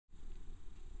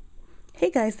Hey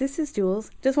guys, this is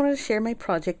Jules. Just wanted to share my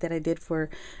project that I did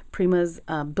for Prima's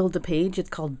Build a Page.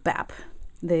 It's called BAP.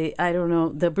 I don't know,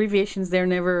 the abbreviations, they're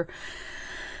never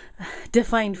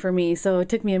defined for me, so it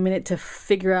took me a minute to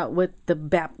figure out what the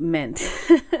BAP meant.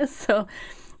 So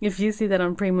if you see that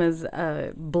on Prima's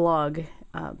blog,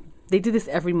 they do this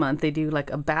every month. They do like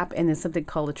a BAP and then something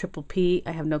called a triple P.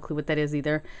 I have no clue what that is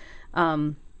either.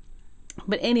 But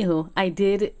anywho, I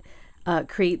did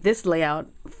create this layout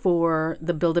for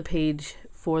the Build a Page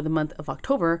for the month of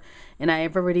October, and I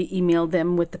have already emailed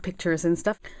them with the pictures and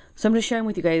stuff. So I'm just sharing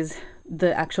with you guys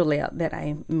the actual layout that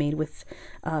I made with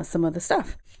some of the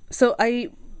stuff. So I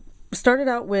started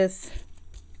out with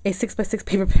a 6x6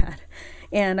 paper pad,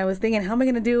 and I was thinking, how am I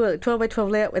going to do a 12x12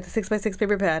 layout with a 6x6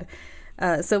 paper pad?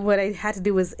 So what I had to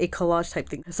do was a collage type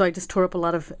thing. So I just tore up a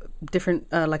lot of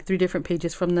different, like 3 different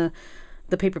pages from the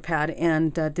paper pad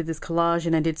and did this collage,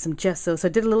 and I did some gesso. So I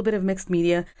did a little bit of mixed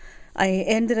media. I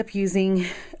ended up using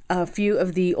a few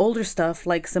of the older stuff,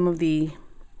 like some of the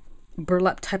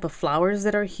burlap type of flowers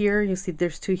that are here. You see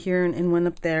there's 2 here and 1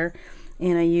 up there.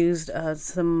 And I used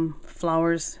some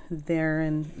flowers there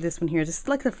and this one here. Just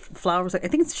like the flowers, like I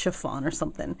think it's chiffon or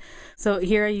something. So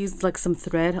here I used like some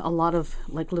thread, a lot of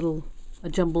like a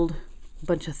jumbled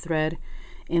bunch of thread.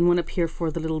 And 1 up here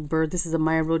for the little bird. This is a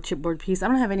Maya Road chipboard piece. I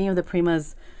don't have any of the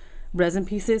Prima's resin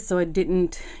pieces, so I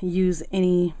didn't use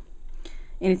anything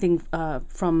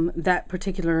from that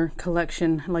particular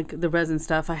collection, like the resin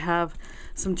stuff. I have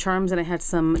some charms, and I had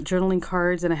some journaling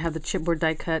cards, and I have the chipboard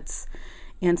die cuts,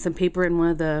 and some paper and 1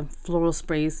 of the floral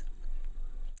sprays.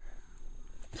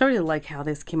 So I really like how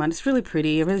this came out. It's really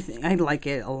pretty. I like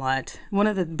it a lot. One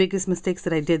of the biggest mistakes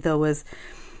that I did though was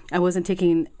I wasn't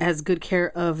taking as good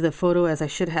care of the photo as I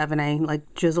should have, and I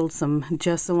like drizzled some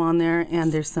gesso on there,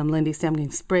 and there's some Lindy stamping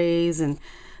sprays, and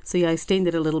so yeah, I stained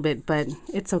it a little bit, but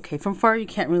it's okay. From far you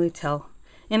can't really tell,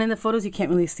 and in the photos you can't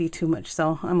really see too much,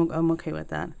 so I'm okay with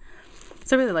that.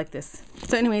 So I really like this.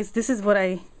 So anyways, this is what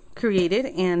I created,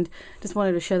 and just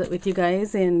wanted to share that with you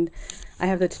guys. And I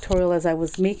have the tutorial as I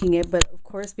was making it, but of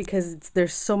course, because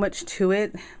there's so much to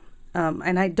it,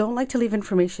 and I don't like to leave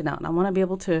information out, and I want to be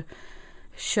able to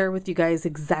share with you guys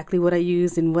exactly what I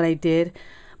used and what I did,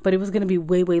 but it was going to be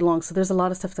way long, so there's a lot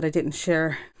of stuff that I didn't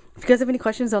share. If you guys have any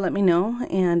questions, let me know,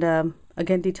 and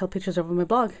again, detailed pictures over my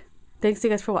blog. Thanks to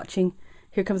you guys for watching.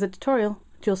 Here comes the tutorial.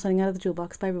 Jule signing out of the Jule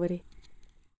box. Bye everybody.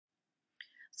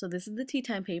 So this is the tea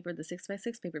time paper, the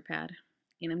 6x6 paper pad,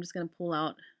 and I'm just going to pull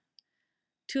out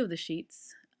 2 of the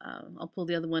sheets. I'll pull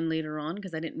the other one later on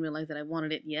because I didn't realize that I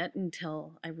wanted it yet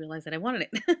until I realized that I wanted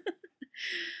it.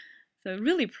 So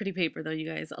really pretty paper though, you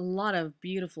guys. A lot of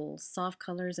beautiful soft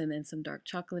colors and then some dark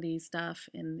chocolatey stuff,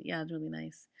 and yeah, it's really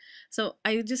nice. So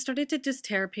I just started to just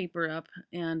tear paper up,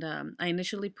 and I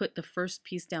initially put the first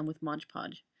piece down with Mod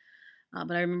Podge.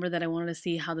 But I remember that I wanted to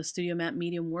see how the Studio Matte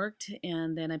Medium worked,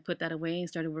 and then I put that away and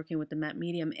started working with the Matte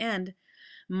Medium. And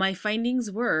my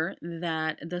findings were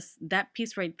that that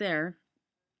piece right there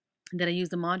that I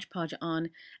used the Mod Podge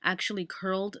on actually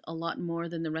curled a lot more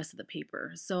than the rest of the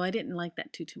paper. So I didn't like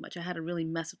that too much. I had to really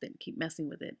mess with it and keep messing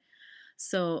with it.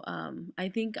 So I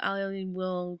think I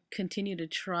will continue to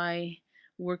try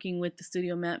working with the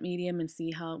Studio Matte Medium and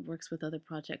see how it works with other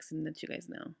projects and let you guys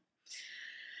know.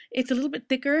 It's a little bit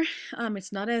thicker.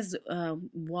 It's not as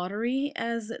watery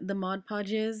as the Mod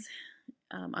Podge is.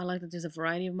 I like that there's a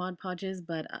variety of Mod Podges,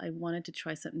 but I wanted to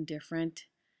try something different.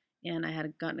 And I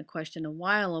had gotten a question a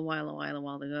while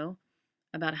ago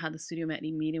about how the Studio Matte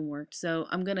Medium worked. So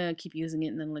I'm going to keep using it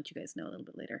and then let you guys know a little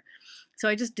bit later. So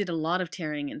I just did a lot of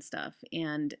tearing and stuff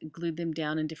and glued them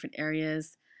down in different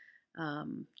areas.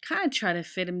 Kind of try to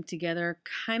fit them together,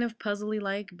 kind of puzzly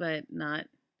like, but not.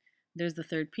 There's the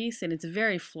 3rd piece, and it's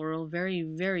very floral,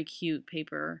 very cute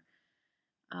paper.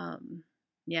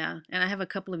 Yeah, and I have a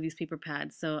couple of these paper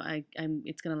pads, so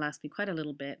it's going to last me quite a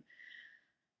little bit.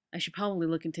 I should probably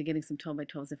look into getting some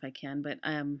 12x12s if I can, but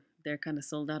they're kind of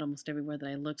sold out almost everywhere that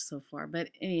I looked so far. But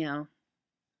anyhow,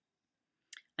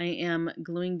 I am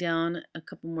gluing down a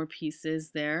couple more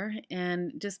pieces there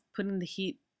and just putting the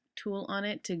heat tool on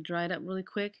it to dry it up really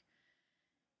quick.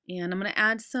 And I'm going to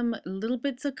add some little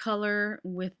bits of color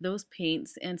with those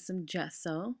paints and some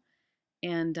gesso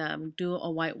and do a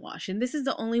whitewash. And this is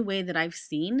the only way that I've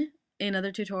seen in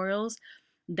other tutorials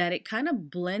that it kind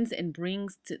of blends and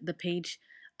brings to the page.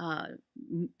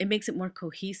 It makes it more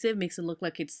cohesive, makes it look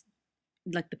like it's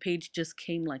like the page just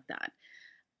came like that.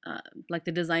 Like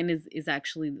the design is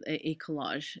actually a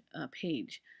collage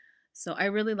page. So I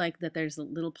really like that there's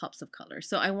little pops of color.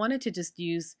 So I wanted to just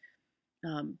use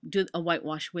do a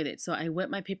whitewash with it. So I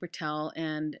wet my paper towel,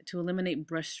 and to eliminate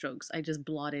brush strokes, I just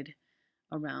blotted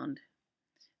around.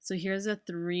 So here's a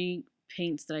 3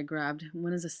 paints that I grabbed.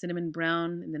 One is a cinnamon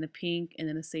brown, and then a pink, and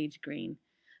then a sage green.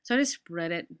 So I just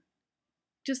spread it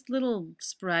just little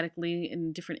sporadically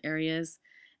in different areas.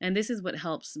 And this is what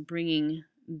helps bringing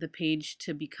the page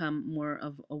to become more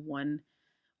of a one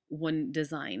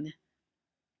design.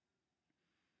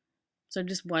 So I'm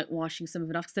just whitewashing some of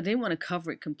it off because I didn't want to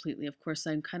cover it completely. Of course,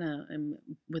 I'm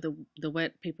with the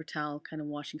wet paper towel kind of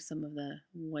washing some of the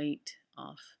white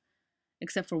off,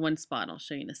 except for one spot I'll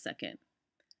show you in a second.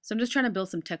 So I'm just trying to build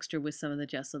some texture with some of the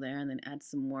gesso there and then add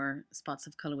some more spots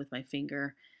of color with my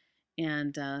finger.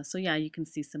 And so yeah, you can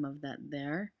see some of that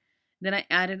there. Then I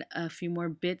added a few more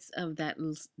bits of that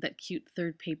cute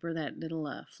third paper, that little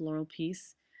floral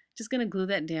piece. Just going to glue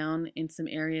that down in some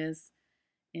areas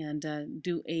and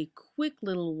do a quick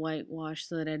little whitewash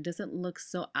so that it doesn't look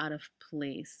so out of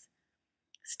place.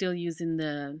 Still using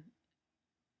the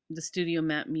Studio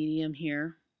Matte Medium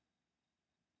here.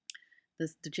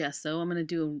 The gesso. I'm going to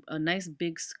do a nice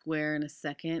big square in a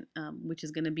second, which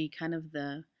is going to be kind of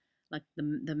the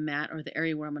mat or the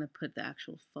area where I'm going to put the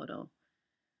actual photo.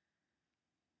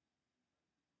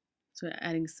 So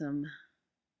adding some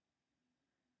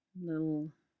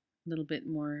little bit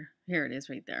more. Here it is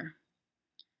right there.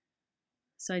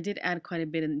 So I did add quite a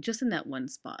bit just in that one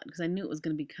spot because I knew it was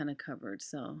going to be kind of covered.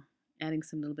 So adding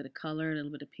some little bit of color, a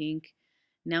little bit of pink.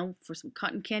 Now for some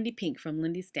Cotton Candy Pink from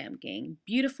Lindy's Stamp Gang.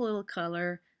 Beautiful little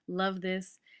color. Love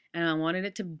this. And I wanted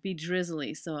it to be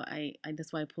drizzly, so I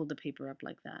that's why I pulled the paper up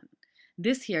like that.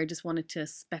 This here I just wanted to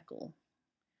speckle.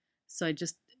 So I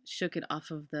just shook it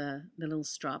off of the little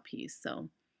straw piece. So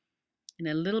and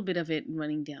a little bit of it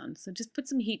running down. So just put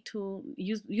some heat tool,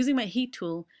 using my heat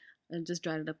tool, and just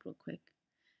dried it up real quick.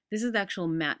 This is the actual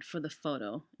mat for the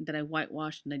photo that I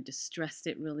whitewashed and I distressed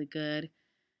it really good.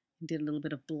 Did a little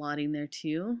bit of blotting there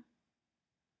too.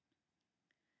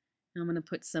 Now I'm going to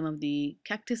put some of the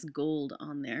Cactus Gold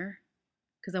on there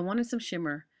because I wanted some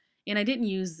shimmer. And I didn't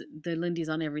use the Lindy's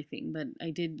on everything, but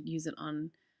I did use it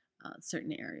on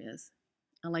certain areas.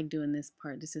 I like doing this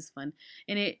part. This is fun.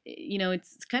 And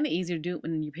it's kind of easier to do it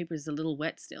when your paper is a little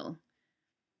wet still.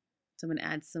 So I'm going to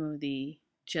add some of the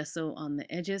gesso on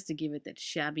the edges to give it that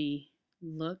shabby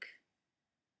look.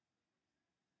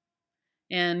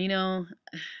 And this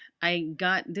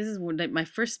is my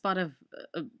first spot of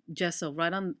gesso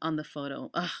right on the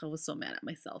photo. Ugh, I was so mad at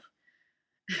myself.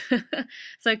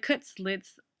 So I cut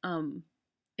slits in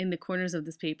the corners of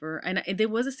this paper, and there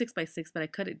was a 6x6, but I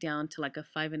cut it down to like a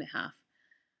 5.5.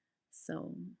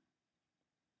 So,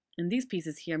 and these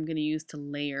pieces here I'm going to use to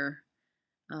layer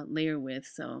with.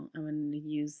 So I'm going to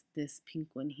use this pink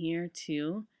one here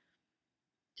too,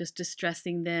 just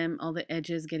distressing them, all the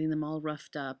edges, getting them all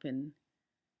roughed up and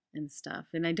stuff.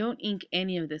 And I don't ink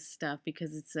any of this stuff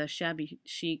because it's a shabby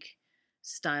chic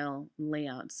style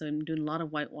layout. So I'm doing a lot of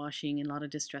whitewashing and a lot of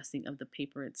distressing of the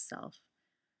paper itself.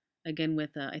 Again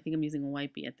with, I think I'm using a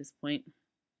wipey at this point.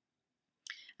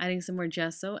 Adding some more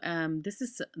gesso. This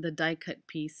is the die cut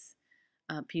pieces.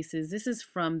 This is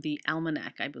from the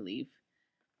Almanac, I believe.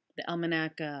 The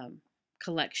Almanac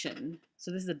collection.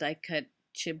 So this is the die cut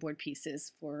chipboard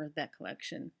pieces for that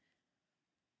collection.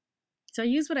 So I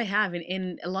use what I have,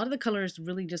 and a lot of the colors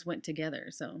really just went together.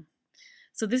 So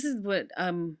this is what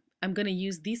I'm going to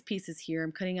use these pieces here.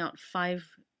 I'm cutting out 5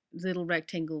 little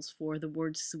rectangles for the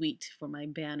word sweet for my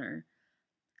banner.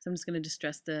 So I'm just going to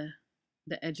distress the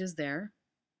edges there.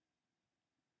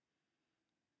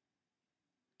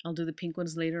 I'll do the pink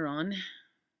ones later on.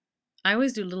 I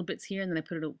always do little bits here, and then I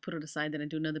put it aside. Then I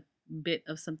do another bit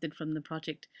of something from the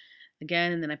project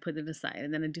again, and then I put it aside,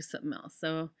 and then I do something else.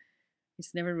 So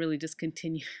it's never really just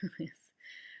continuous.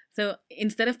 So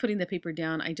instead of putting the paper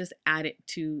down, I just add it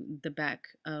to the back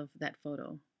of that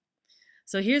photo.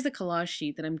 So here's a collage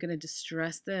sheet that I'm going to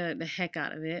distress the heck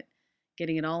out of it,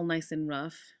 getting it all nice and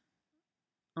rough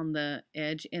on the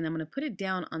edge. And I'm going to put it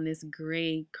down on this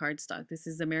gray cardstock. This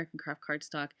is American Craft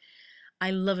cardstock.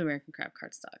 I love American Craft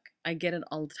cardstock. I get it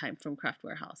all the time from Craft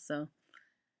Warehouse. So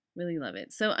really love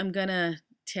it. So I'm going to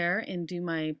tear and do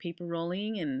my paper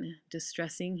rolling and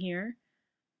distressing here.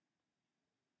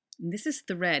 And this is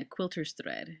thread, quilter's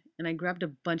thread. And I grabbed a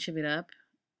bunch of it up,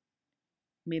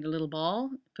 made a little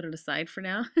ball, put it aside for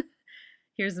now.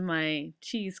 Here's my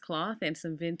cheesecloth and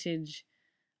some vintage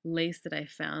lace that I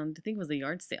found. I think it was a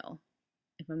yard sale,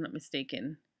 if I'm not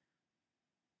mistaken.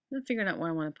 I'm figuring out where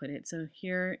I want to put it. So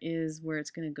here is where it's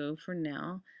going to go for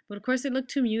now. But of course it looked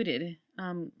too muted.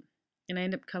 And I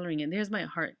ended up coloring it. There's my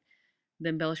heart, the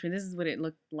embellishment. This is what it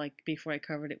looked like before I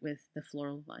covered it with the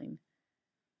floral vine.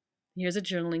 Here's a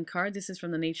journaling card. This is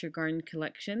from the Nature Garden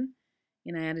collection.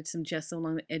 And I added some gesso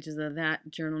along the edges of that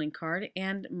journaling card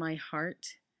and my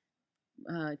heart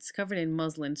it's covered in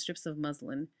muslin, strips of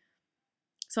muslin.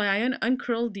 So I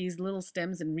uncurled these little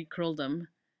stems and recurled them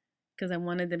because I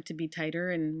wanted them to be tighter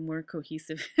and more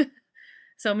cohesive.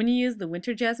 So I'm going to use the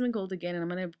winter jasmine gold again, and I'm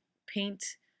going to paint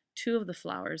two of the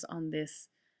flowers on this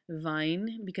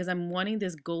vine because I'm wanting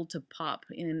this gold to pop,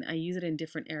 and I use it in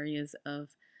different areas of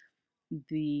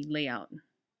the layout.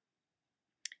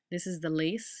 This is the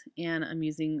lace, and I'm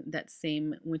using that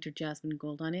same winter jasmine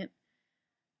gold on it,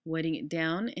 wetting it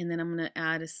down, and then I'm going to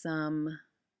add some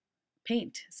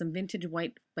paint, some vintage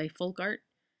white by Folk Art,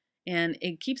 and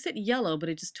it keeps it yellow, but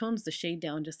it just tones the shade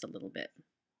down just a little bit.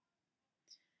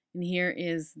 And here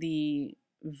is the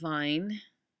vine,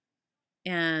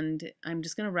 and I'm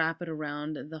just going to wrap it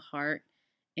around the heart,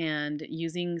 and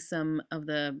using some of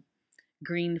the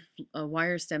green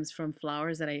wire stems from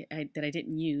flowers that I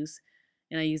didn't use,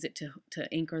 and I use it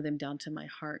to anchor them down to my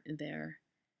heart there.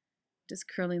 Just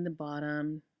curling the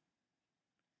bottom,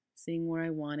 seeing where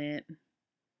I want it.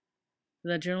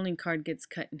 The journaling card gets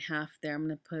cut in half there. I'm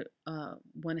going to put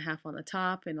one half on the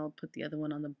top, and I'll put the other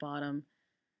one on the bottom.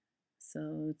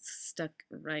 So it's stuck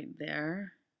right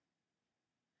there.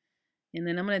 And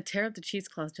then I'm going to tear up the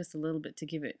cheesecloth just a little bit to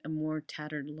give it a more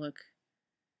tattered look.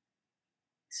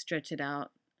 Stretch it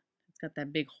out. It's got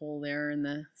that big hole there in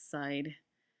the side.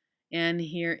 And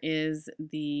here is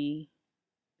the,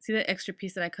 see that extra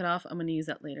piece that I cut off? I'm going to use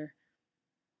that later.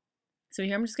 So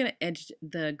here I'm just going to edge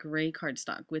the gray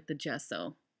cardstock with the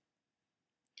gesso,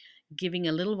 giving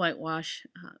a little whitewash.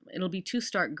 It'll be too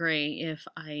stark gray if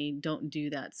I don't do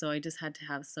that, so I just had to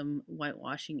have some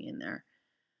whitewashing in there.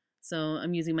 So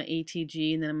I'm using my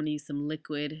ATG, and then I'm going to use some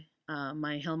liquid,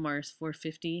 my Helmars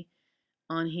 450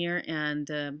 on here, and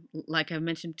like I've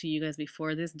mentioned to you guys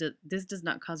before, this does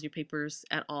not cause your papers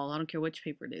at all. I don't care which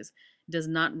paper it is. It does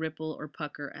not ripple or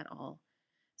pucker at all.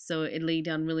 So it laid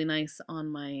down really nice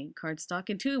on my cardstock.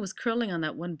 And two, it was curling on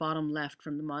that one bottom left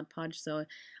from the Mod Podge, so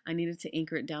I needed to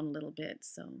anchor it down a little bit.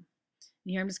 So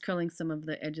here I'm just curling some of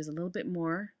the edges a little bit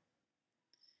more.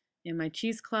 And my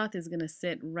cheesecloth is going to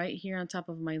sit right here on top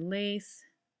of my lace.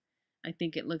 I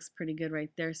think it looks pretty good right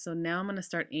there. So now I'm going to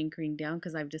start anchoring down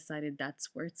because I've decided that's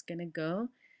where it's going to go.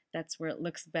 That's where it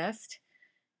looks best.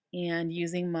 And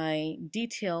using my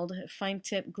detailed fine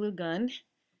tip glue gun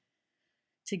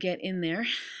to get in there.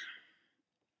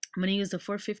 I'm going to use the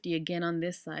 450 again on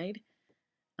this side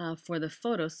for the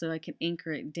photo so I can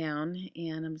anchor it down,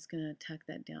 and I'm just going to tuck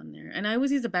that down there. And I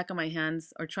always use the back of my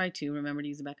hands, or try to remember to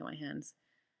use the back of my hands.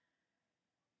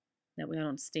 That way I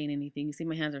don't stain anything. You see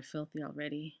my hands are filthy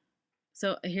already.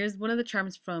 So here's one of the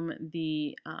charms from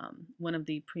the one of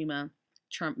the Prima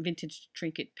charm vintage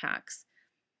trinket packs.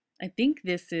 I think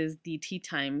this is the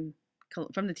Thyme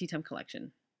from the Thyme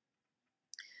collection.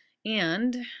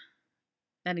 And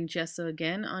adding gesso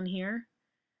again on here.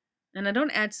 And I don't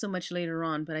add so much later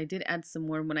on, but I did add some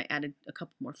more when I added a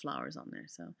couple more flowers on there.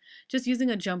 So just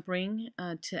using a jump ring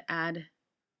to add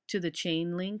to the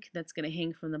chain link that's going to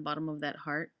hang from the bottom of that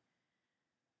heart.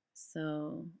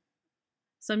 So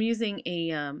I'm using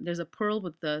a, there's a pearl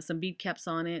with some bead caps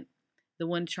on it, the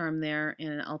one charm there,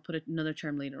 and I'll put another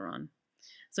charm later on.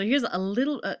 So here's a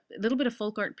little bit of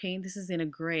folk art paint. This is in a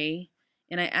gray.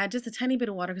 And I add just a tiny bit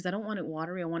of water because I don't want it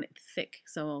watery. I want it thick.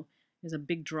 So there's a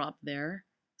big drop there.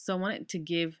 So I want it to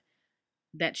give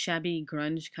that shabby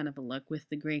grunge kind of a look with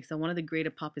the gray. So I wanted the gray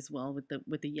to pop as well with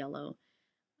the yellow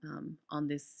on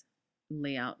this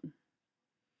layout.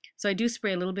 So I do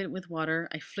spray a little bit with water.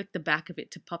 I flick the back of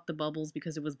it to pop the bubbles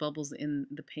because it was bubbles in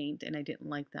the paint, and I didn't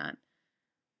like that.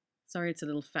 Sorry it's a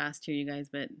little fast here, you guys,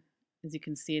 but as you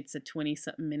can see, it's a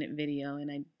 20-something minute video, and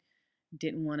I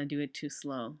didn't want to do it too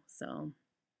slow. So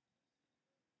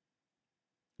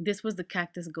this was the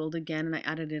cactus gold again, and I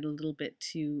added it a little bit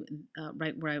to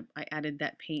right where I added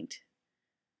that paint,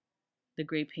 the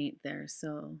gray paint there.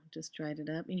 So just dried it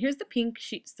up. And here's the pink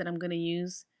sheets that I'm going to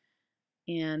use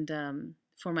and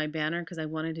for my banner because I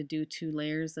wanted to do 2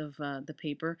 layers of the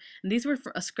paper. And these were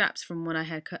scraps from what I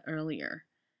had cut earlier.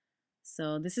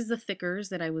 So this is the thickers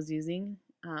that I was using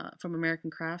from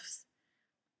American Crafts.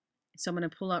 So I'm going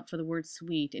to pull out for the word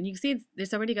sweet. And you can see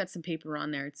there's already got some paper on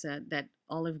there. It's that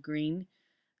olive green.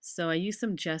 So I used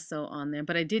some gesso on there,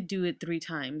 but I did do it 3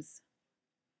 times.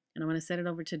 And I'm going to set it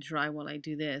over to dry while I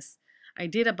do this. I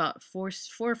did about 4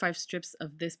 or 5 strips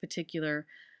of this particular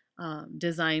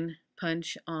design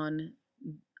punch on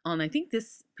I think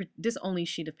this only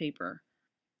sheet of paper.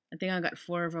 I think I got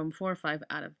 4 of them, 4 or 5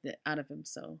 out of them.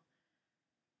 So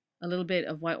a little bit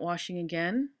of whitewashing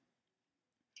again.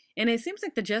 And it seems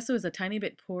like the gesso is a tiny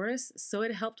bit porous, so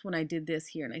it helped when I did this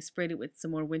here. And I sprayed it with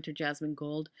some more winter jasmine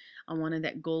gold. I wanted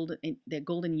that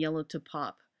golden yellow to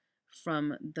pop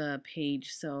from the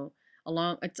page, so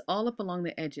along. It's all up along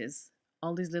the edges.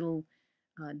 All these little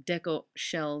deco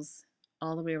shells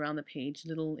all the way around the page.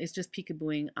 Little, it's just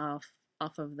peekabooing off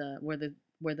of the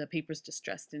where the paper's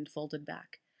distressed and folded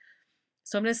back.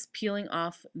 So I'm just peeling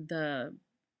off the,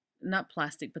 not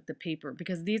plastic, but the paper,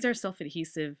 because these are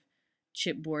self-adhesive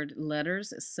chipboard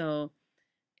letters. So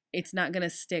it's not going to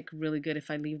stick really good if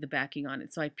I leave the backing on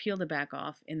it. So I peel the back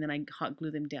off and then I hot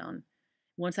glue them down.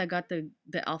 Once I got the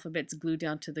alphabets glued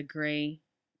down to the gray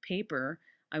paper,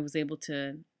 I was able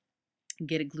to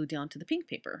get it glued down to the pink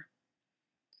paper.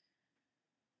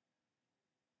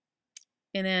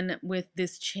 And then with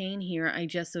this chain here, I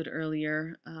gessoed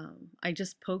earlier, I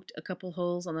just poked a couple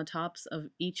holes on the tops of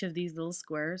each of these little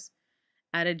squares,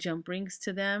 added jump rings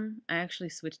to them. I actually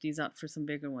switched these out for some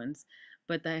bigger ones,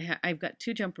 but I've got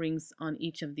 2 jump rings on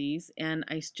each of these, and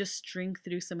I just string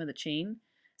through some of the chain.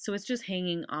 So it's just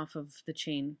hanging off of the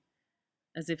chain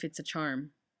as if it's a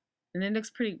charm. And it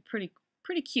looks pretty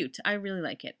cute. I really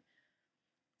like it.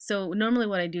 So normally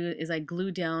what I do is I glue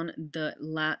down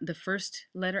the first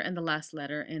letter and the last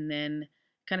letter, and then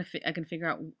kind of I can figure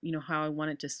out, you know, how I want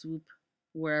it to swoop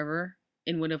wherever,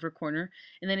 in whatever corner,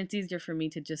 and then it's easier for me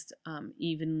to just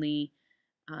evenly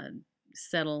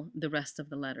settle the rest of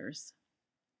the letters.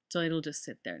 So it'll just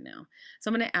sit there now.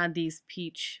 So I'm going to add these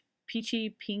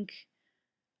peachy pink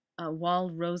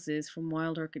wild roses from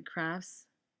Wild Orchid Crafts,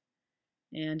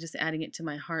 and just adding it to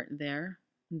my heart there.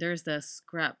 There's the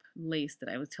scrap lace that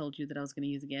I told you that I was going to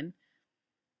use again.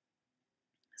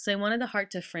 So I wanted the heart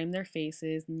to frame their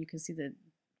faces, and you can see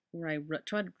where I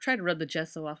try to rub the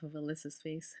gesso off of Alyssa's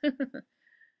face.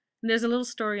 There's a little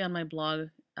story on my blog.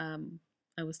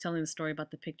 I was telling the story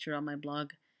about the picture on my blog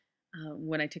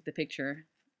when I took the picture.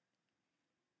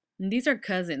 And these are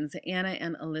cousins, Anna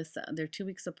and Alyssa. They're 2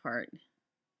 weeks apart.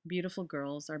 Beautiful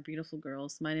girls, are beautiful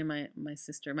girls. Mine and my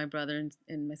sister, my brother,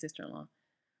 and my sister-in-law.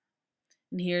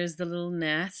 And here's the little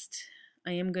nest.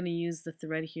 I am going to use the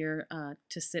thread here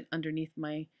to sit underneath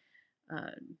my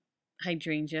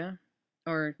hydrangea,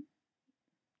 or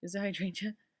is it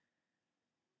hydrangea?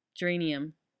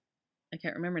 Geranium. I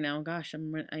can't remember now. Gosh,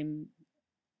 my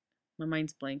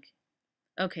mind's blank.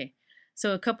 Okay,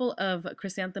 so a couple of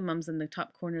chrysanthemums in the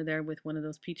top corner there with one of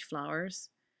those peach flowers,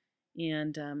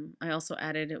 and I also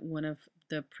added one of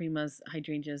the Prima's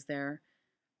hydrangeas there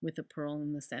with a pearl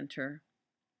in the center.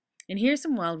 And here's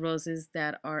some wild roses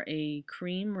that are a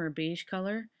cream or beige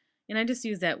color. And I just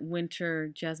used that winter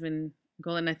jasmine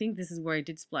gold. And I think this is where I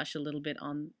did splash a little bit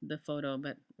on the photo,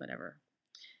 but whatever.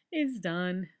 It's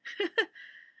done.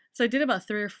 So I did about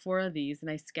 3 or 4 of these, and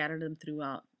I scattered them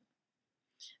throughout.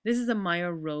 This is a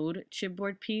Maya Road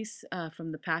chipboard piece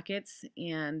from the packets,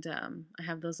 and I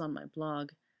have those on my blog.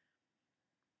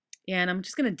 And I'm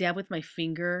just going to dab with my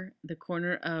finger the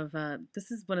corner of,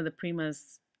 this is one of the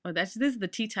Prima's, oh, this is the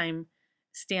Thyme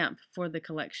stamp for the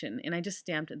collection, and I just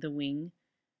stamped the wing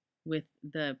with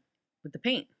the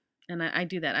paint. And I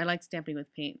do that. I like stamping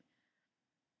with paint.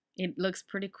 It looks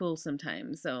pretty cool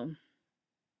sometimes. So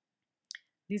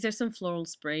these are some floral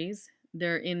sprays.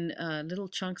 They're in little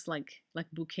chunks like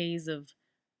bouquets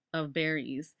of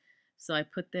berries. So I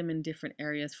put them in different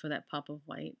areas for that pop of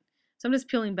white. So I'm just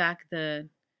peeling back the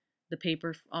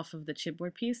paper off of the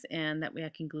chipboard piece, and that way I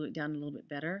can glue it down a little bit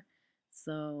better.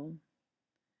 So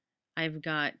I've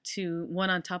got 2, one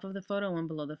on top of the photo, one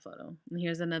below the photo. And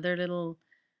here's another little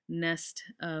nest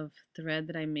of thread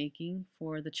that I'm making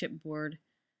for the chipboard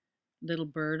little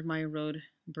bird, Maya Road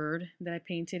bird that I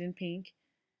painted in pink,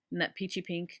 in that peachy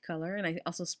pink color. And I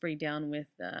also sprayed down with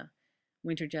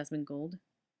winter jasmine gold.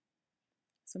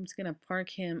 So I'm just gonna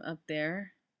park him up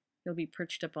there. He'll be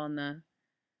perched up on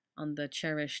the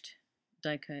cherished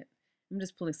die cut. I'm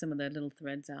just pulling some of the little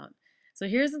threads out. So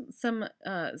here's some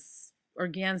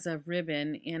organza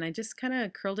ribbon, and I just kind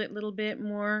of curled it a little bit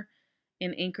more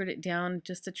and anchored it down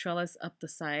just to trellis up the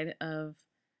side of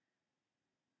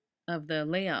the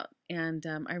layout. And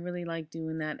I really like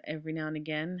doing that every now and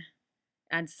again.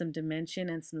 Adds some dimension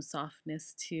and some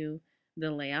softness to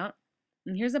the layout.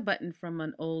 And here's a button from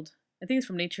an old, I think it's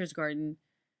from Nature's Garden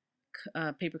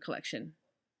paper collection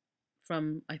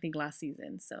from, I think, last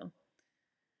season. So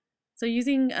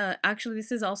using, actually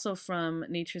this is also from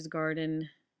Nature's Garden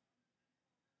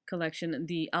collection,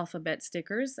 the alphabet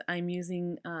stickers. I'm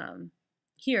using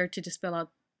here to just spell out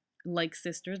like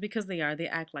sisters, because they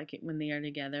act like it when they are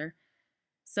together.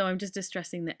 So I'm just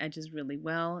distressing the edges really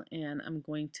well, and I'm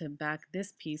going to back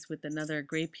this piece with another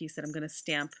gray piece that I'm going to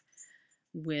stamp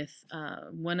with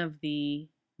one of the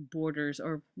borders,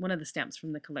 or one of the stamps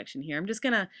from the collection here. I'm just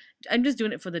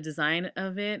doing it for the design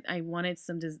of it. I wanted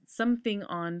something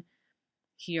on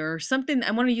here, something, I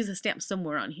want to use a stamp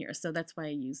somewhere on here, so that's why I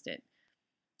used it.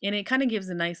 And it kind of gives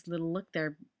a nice little look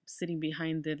there sitting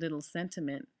behind the little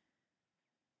sentiment.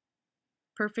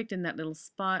 Perfect in that little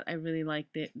spot. I really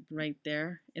liked it right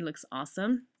there. It looks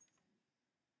awesome.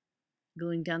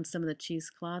 Gluing down some of the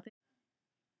cheesecloth.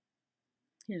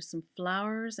 Here's some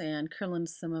flowers and curling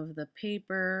some of the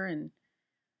paper. And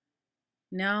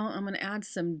now I'm going to add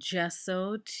some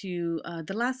gesso to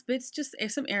the last bits, just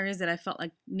some areas that I felt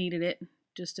like needed it,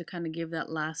 just to kind of give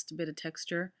that last bit of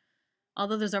texture.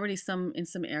 Although there's already some in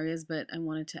some areas, but I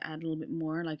wanted to add a little bit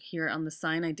more. Like here on the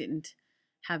sign, I didn't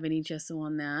have any gesso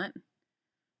on that,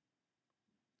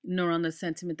 nor on the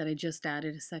sentiment that I just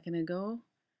added a second ago.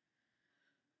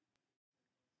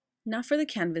 Now for the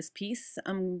canvas piece,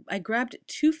 I grabbed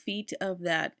 2 feet of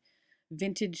that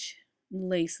vintage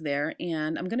lace there,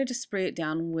 and I'm going to just spray it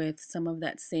down with some of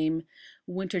that same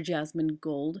winter jasmine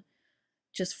gold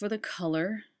just for the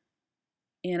color.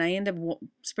 And I end up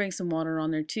spraying some water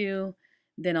on there too.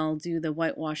 Then I'll do the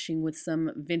whitewashing with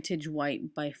some vintage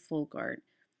white by Folk Art.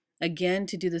 Again,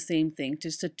 to do the same thing,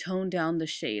 just to tone down the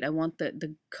shade. I want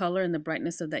the color and the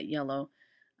brightness of that yellow,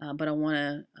 but I want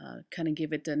to kind of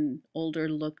give it an older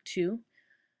look too.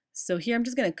 So here I'm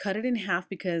just going to cut it in half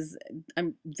because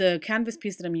the canvas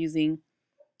piece that I'm using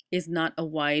is not a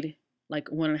wide, like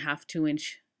 1.5,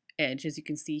 2-inch edge, as you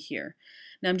can see here.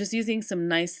 Now I'm just using some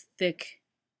nice thick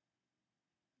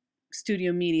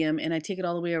studio medium, and I take it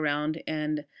all the way around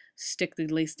and stick the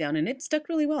lace down, and it stuck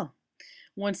really well.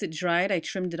 Once it dried, I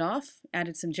trimmed it off,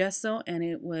 added some gesso, and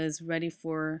it was ready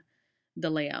for the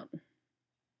layout.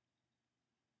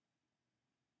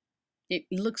 It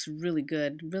looks really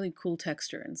good, really cool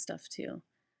texture and stuff too.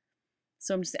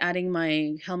 So I'm just adding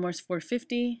my Helmholtz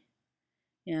 450,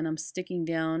 and I'm sticking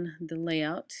down the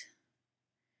layout.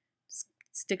 Just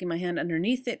sticking my hand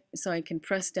underneath it so I can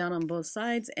press down on both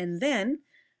sides, and then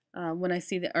when I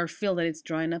see that or feel that it's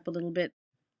drying up a little bit,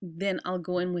 then I'll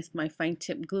go in with my fine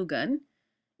tip glue gun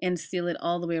and seal it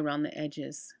all the way around the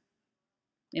edges.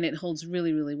 And it holds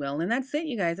really, really well. And that's it,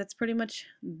 you guys. That's pretty much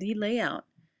the layout.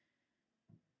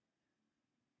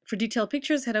 For detailed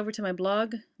pictures, head over to my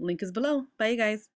blog. Link is below. Bye, you guys.